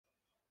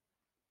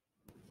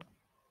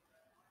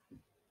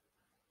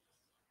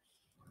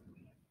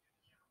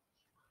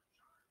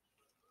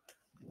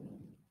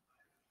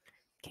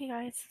Okay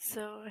guys,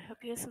 so I hope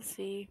you guys can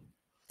see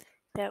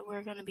that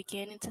we're going to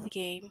begin into the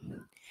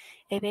game.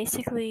 It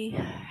basically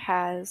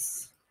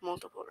has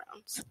multiple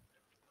rounds.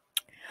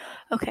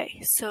 Okay,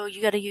 so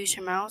you got to use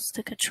your mouse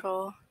to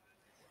control,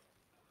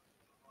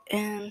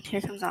 and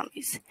here comes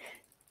zombies.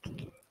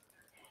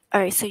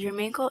 Alright, so your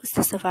main goal is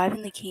to survive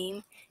in the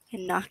game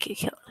and not get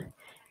killed.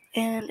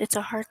 And it's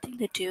a hard thing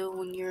to do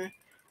when you're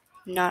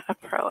not a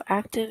pro,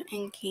 active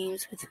in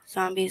games with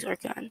zombies or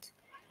guns.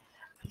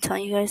 I'm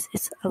telling you guys,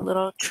 it's a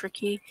little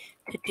tricky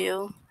to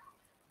do.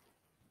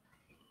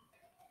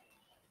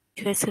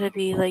 You guys gotta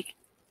be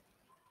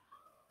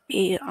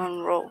on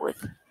roll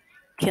with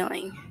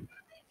killing,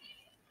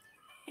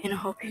 and I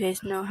hope you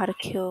guys know how to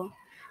kill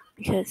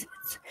because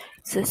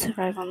it's to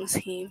survive on this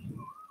game.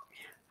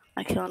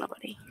 I'm not killing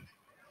nobody,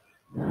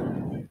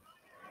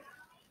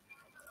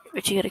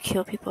 but you gotta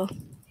kill people.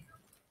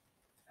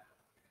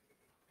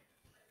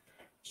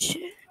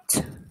 Shit.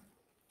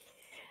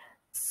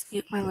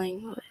 Excuse my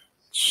language.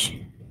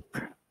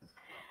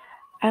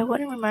 I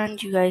want to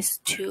remind you guys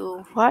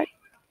to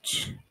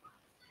watch.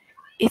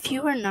 If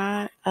you are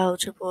not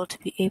eligible to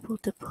be able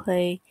to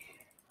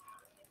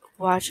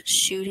watch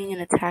shooting and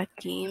attack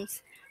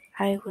games,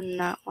 I would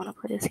not want to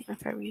play this game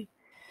if I were you.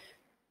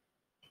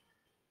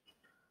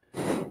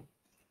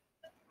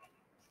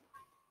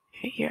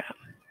 Here.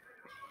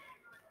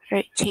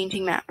 Alright,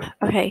 changing map.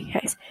 Okay,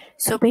 guys.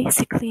 So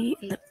basically,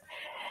 in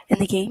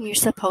the game, you're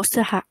supposed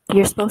to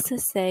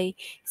say,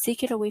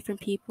 seek it away from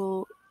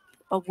people,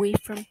 away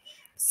from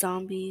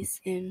zombies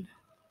and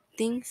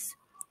things.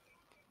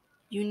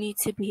 You need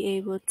to be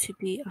able to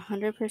be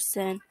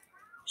 100%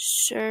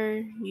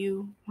 sure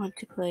you want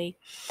to play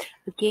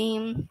a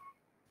game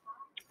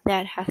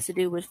that has to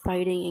do with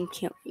fighting and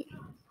killing.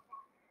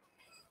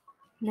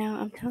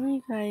 Now, I'm telling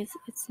you guys,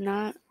 it's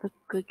not a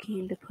good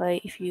game to play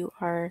if you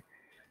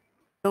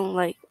don't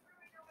like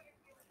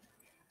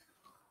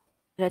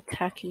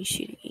attacking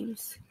shooting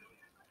games.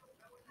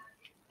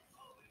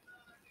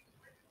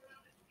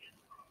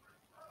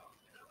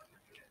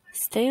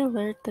 Stay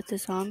alert that the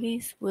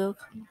zombies will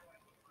come.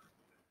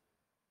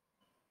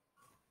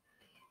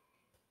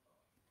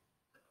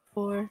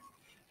 4,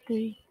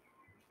 3,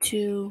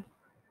 2,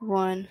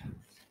 1.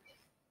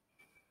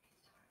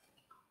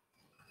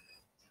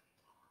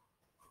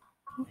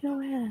 Move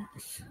your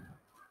ass.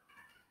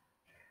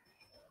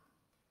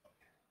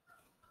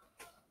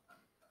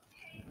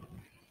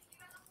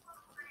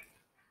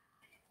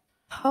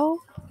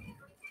 Help.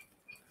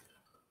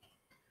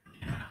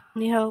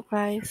 Need help,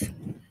 guys.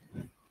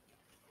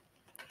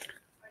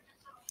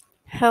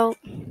 Help.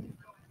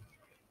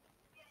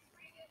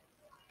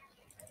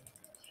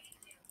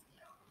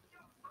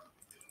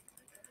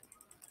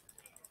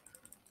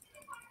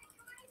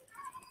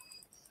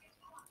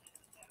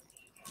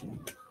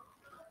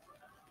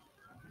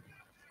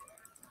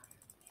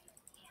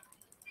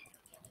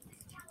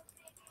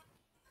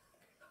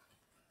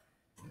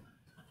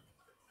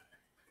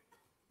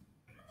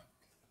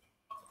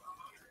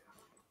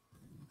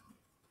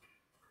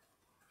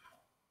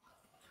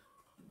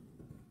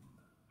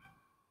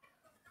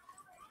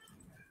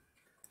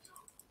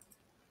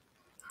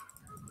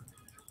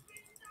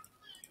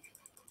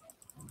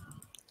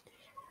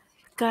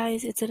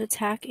 Guys, it's an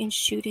attack and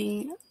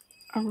shooting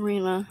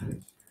arena.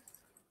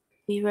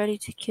 Be ready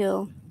to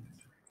kill.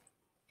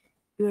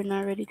 If you are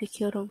not ready to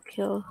kill, don't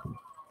kill.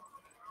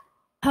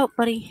 Help,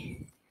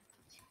 buddy.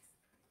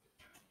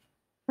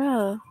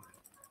 Bro. I'm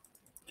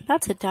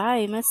about to die.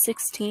 I'm at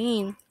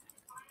 16.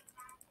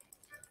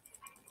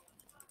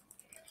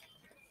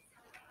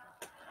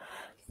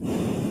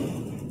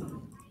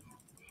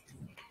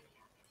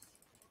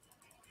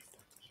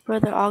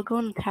 Brother, I'll go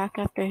and attack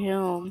after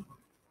him.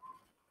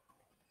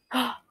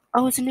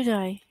 Oh, it's a new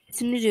guy.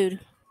 It's a new dude. You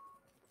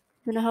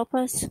wanna help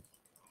us?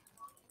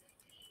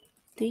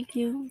 Thank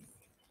you.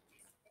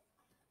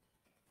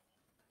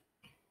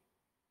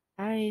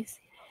 Guys,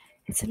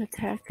 it's an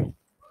attack. It's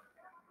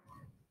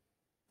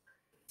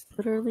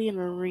literally an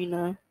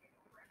arena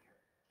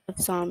of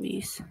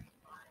zombies.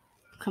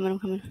 I'm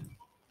coming.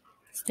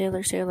 Stay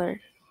alert, stay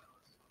alert.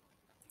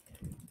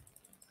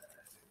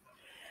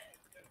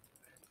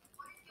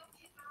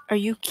 Are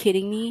you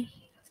kidding me?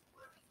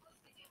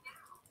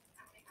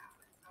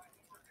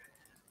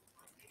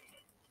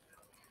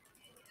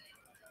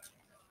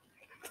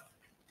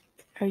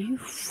 Are you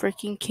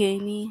freaking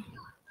kidding me?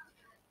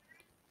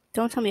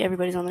 Don't tell me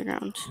everybody's on the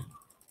ground.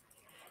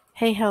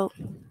 Hey, help.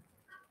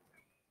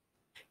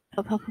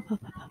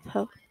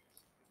 Help.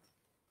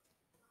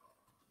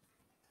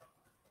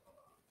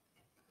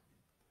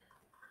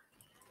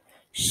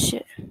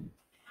 Shit.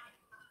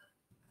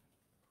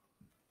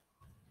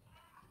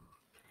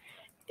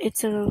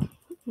 It's a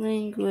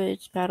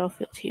language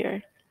battlefield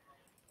here.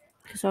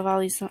 Because of all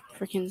these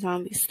freaking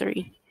zombies.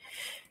 3.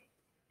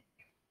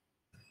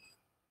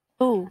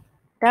 Oh,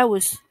 that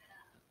was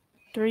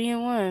 3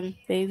 and 1,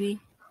 baby.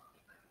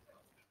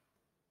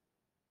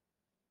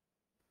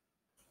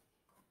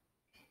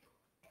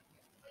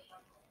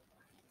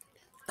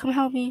 Come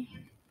help me.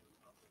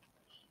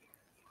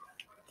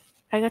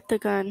 I got the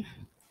gun.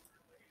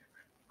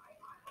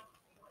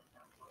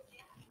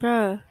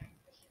 Bruh.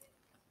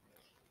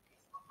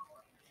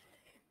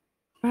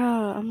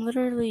 Bruh, I'm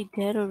literally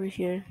dead over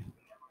here.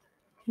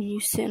 And you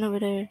sitting over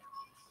there.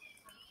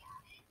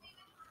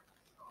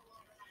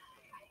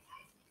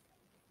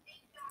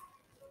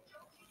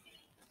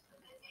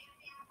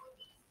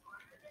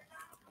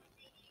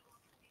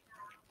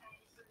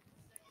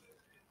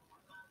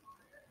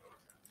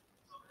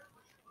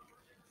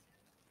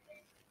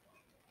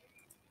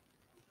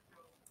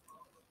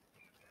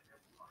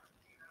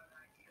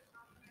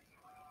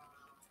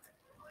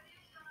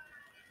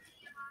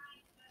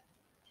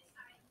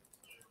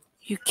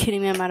 You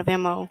kidding me? I'm out of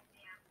ammo.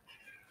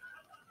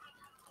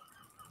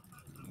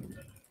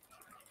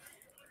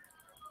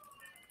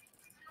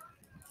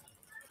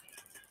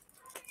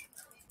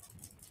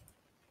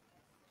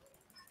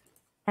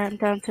 I'm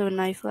down to a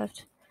knife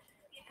left,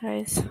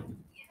 guys.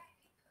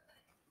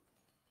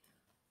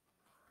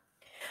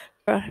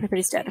 Bruh,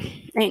 everybody's dead.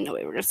 Ain't no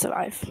way we're gonna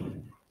survive.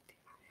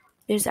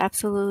 There's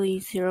absolutely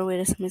zero way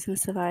that somebody's gonna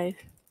survive.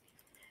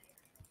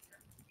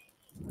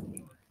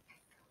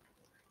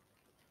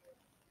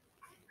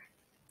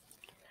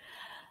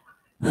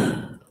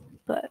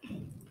 But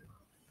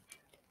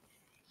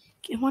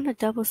I want a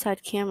double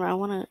side camera. I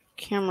want a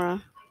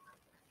camera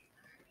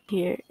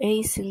here.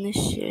 Ace in this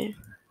shit.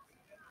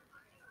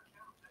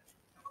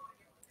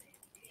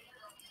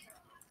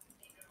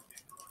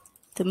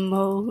 The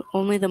mode,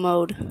 only the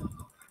mode.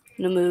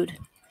 The mood.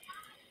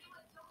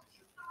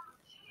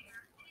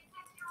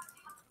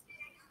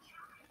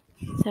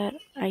 That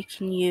I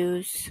can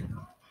use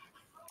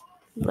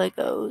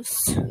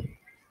Legos.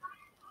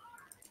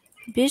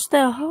 Bitch,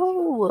 the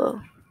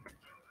hoe.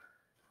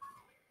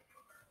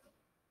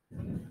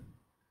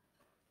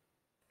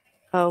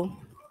 Oh.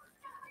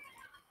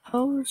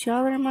 Oh,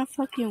 y'all are in my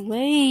fucking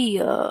way.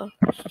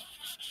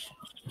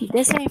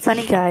 This ain't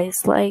funny,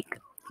 guys. Like,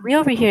 we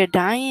over here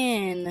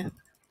dying.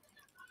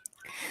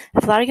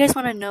 If a lot of you guys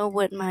want to know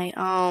what my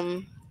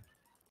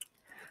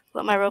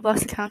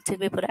Roblox account to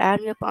be able to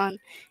add me up on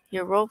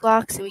your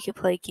Roblox and we can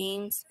play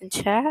games and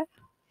chat,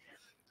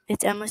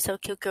 it's Emily So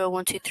Cute Girl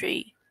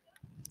 123.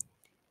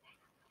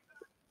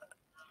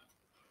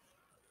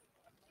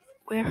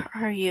 Where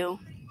are you?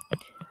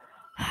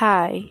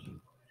 Hi.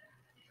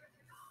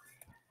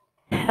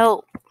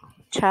 Help.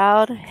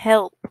 Child,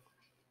 help.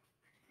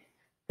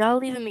 Y'all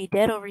leaving me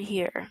dead over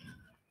here.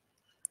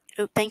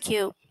 Oh, thank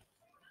you.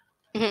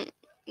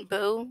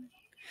 Boo.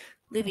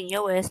 Leaving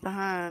your ass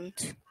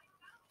behind.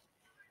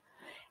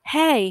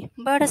 Hey,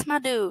 bro, that's my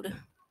dude.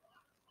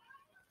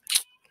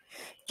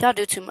 Y'all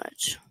do too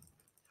much.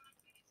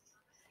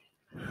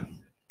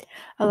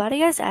 A lot of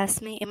you guys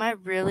ask me, am I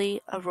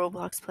really a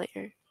Roblox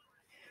player?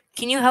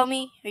 Can you help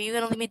me? Are you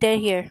gonna leave me dead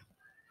here?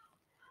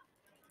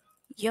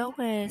 Yo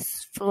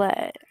ass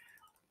fled.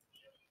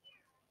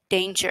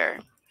 Danger.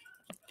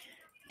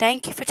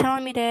 Thank you for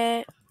telling me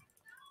that.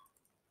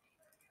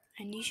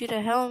 I need you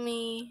to help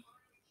me.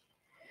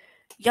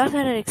 Y'all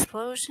had an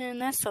explosion?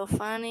 That's so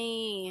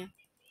funny.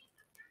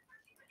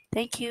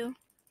 Thank you.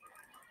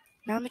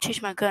 Now let me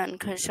change my gun,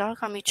 because y'all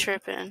got me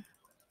tripping.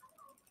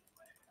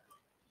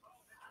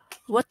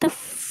 What the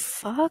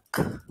fuck?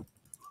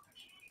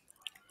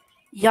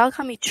 Y'all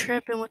got me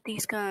tripping with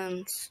these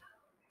guns.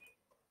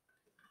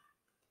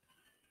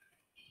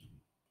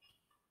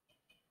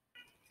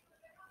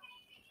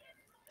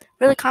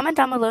 Really, comment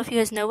down below if you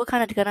guys know what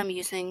kind of gun I'm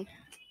using.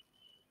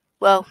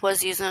 Well,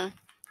 was using.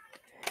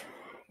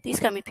 These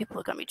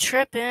people got me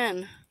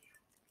tripping.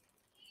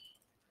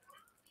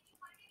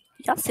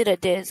 Y'all see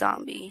that dead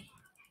zombie.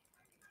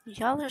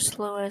 Y'all are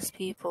slow ass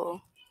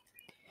people.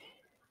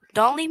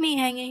 Don't leave me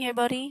hanging here,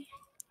 buddy.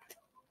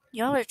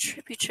 Y'all are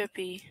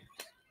trippy.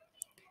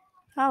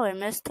 Y'all are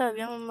messed up.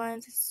 Y'all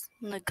mind's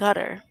in the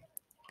gutter.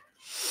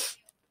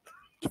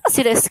 Y'all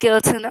see that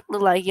skeleton that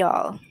look like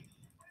y'all.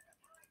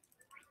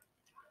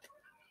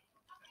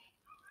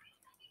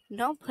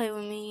 Don't play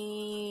with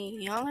me.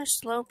 Y'all are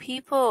slow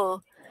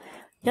people.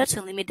 Y'all just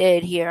leave me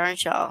dead here,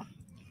 aren't y'all?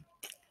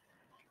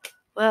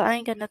 Well, I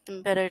ain't got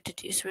nothing better to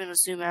do, so we're gonna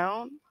zoom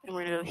out and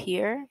we're gonna go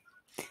here.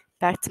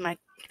 Back to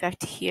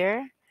here.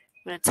 I'm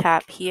gonna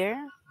tap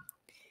here.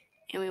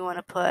 And we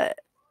wanna put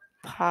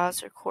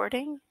pause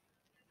recording.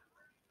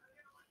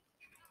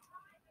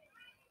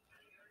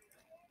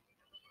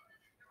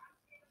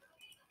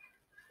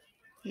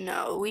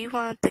 No, we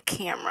want the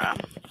camera.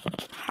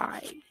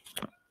 Hi.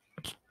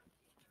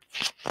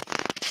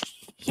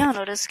 Y'all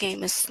know this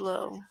game is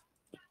slow.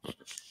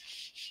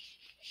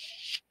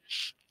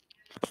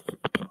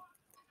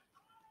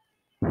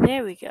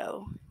 There we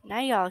go.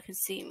 Now y'all can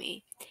see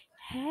me.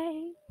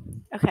 Hey.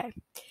 Okay.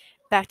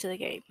 Back to the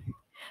game.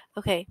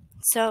 Okay.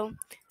 So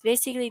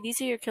basically these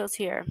are your kills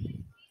here.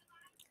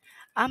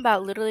 I'm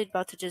literally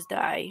about to just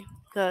die.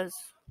 Because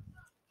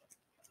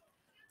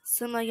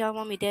some of y'all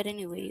want me dead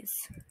anyways.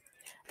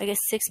 I get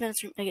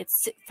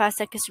 5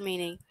 seconds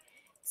remaining.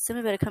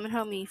 Somebody better come and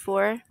help me.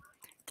 4,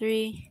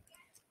 3,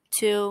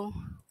 2,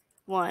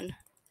 1.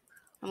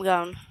 I'm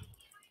gone.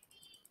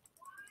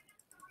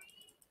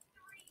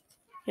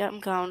 Yeah,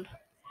 I'm gone.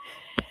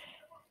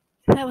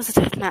 That was a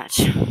tough match.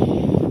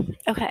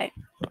 Okay.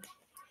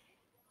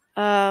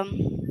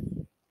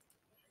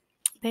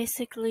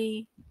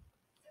 Basically,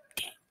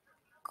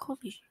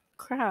 holy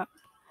crap.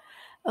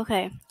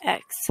 Okay,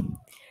 X.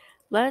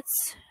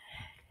 Let's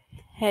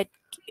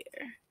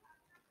headgear.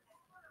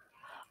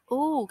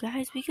 Oh,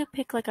 guys, we could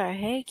pick like our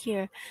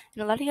headgear.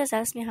 And a lot of you guys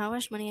asked me how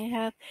much money I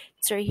have.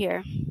 It's right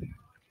here.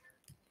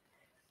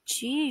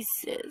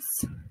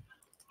 Jesus.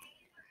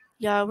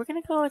 Yeah, we're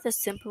gonna go with a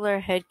simpler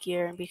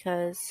headgear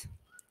because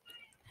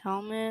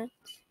helmet.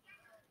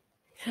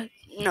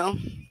 No,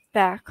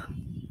 back.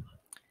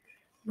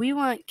 We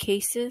want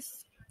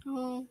cases.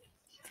 Oh.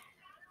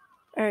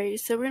 Alright,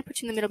 so we're gonna put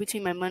you in the middle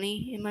between my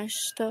money and my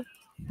stuff.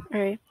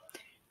 Alright.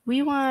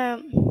 We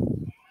want.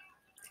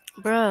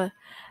 Bruh,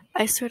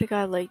 I swear to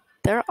God, like,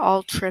 they're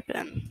all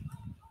tripping.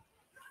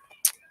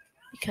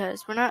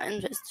 Because we're not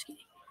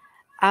investigating.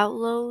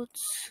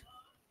 Outloads.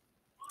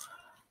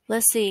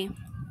 Let's see.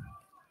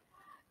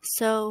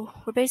 So,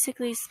 we're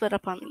basically split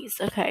up on these.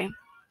 Okay.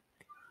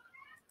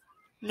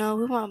 No,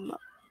 we want.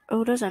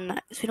 Oh, those are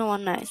nice. We don't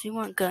want nice. We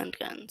want guns.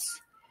 Let's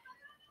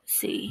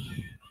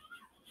see.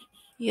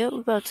 Yep,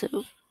 we're about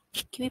to.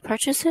 Can we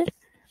purchase it?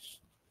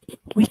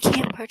 We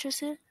can't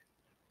purchase it?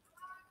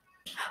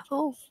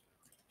 Oh.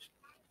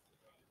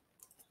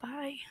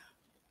 Buy.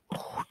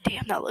 Oh,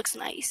 damn, that looks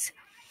nice.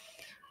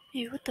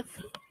 Hey, what the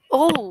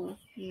oh,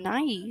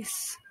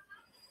 nice.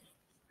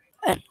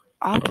 An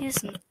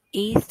August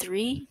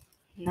A3?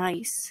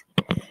 Nice.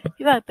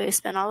 You better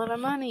spend all of our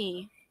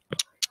money.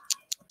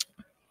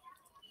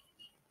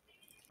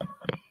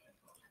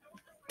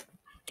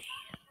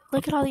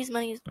 Look at all these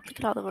monies. Look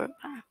at all the work.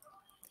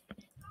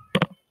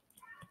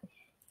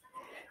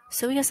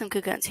 So we got some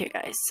good guns here,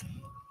 guys.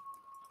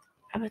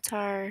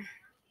 Avatar.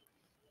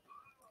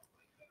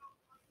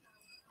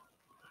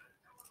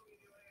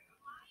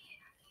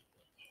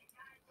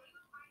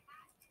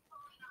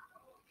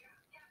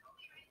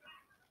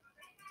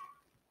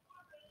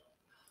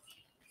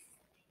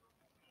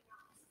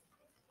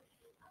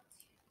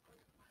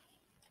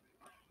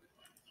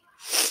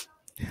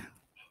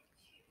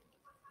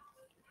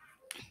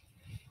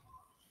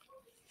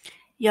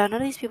 Yeah,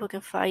 none of these people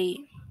can fight.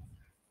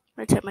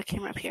 I'm gonna take my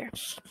camera up here.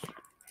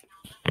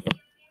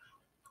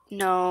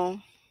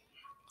 No.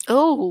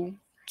 Oh,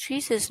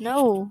 Jesus,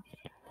 no.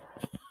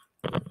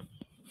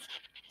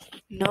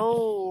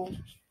 No,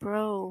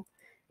 bro.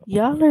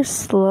 Y'all are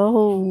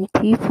slow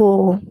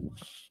people.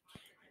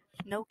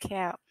 No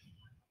cap.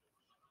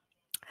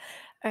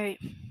 Alright,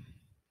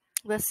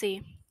 let's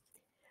see.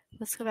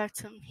 Let's go back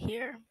to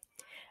here.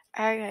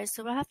 Alright, guys,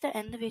 so we'll have to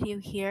end the video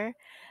here.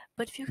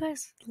 But if you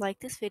guys like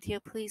this video,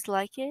 please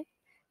like it,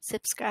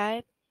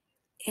 subscribe,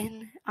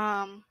 and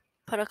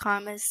put a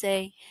comment,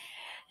 say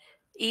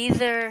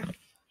either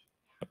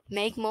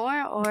make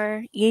more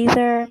or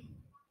either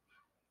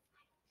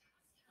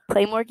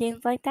play more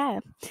games like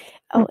that.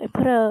 Oh, and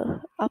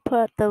I'll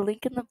put the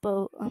link in the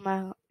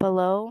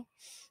below.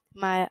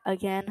 The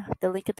link in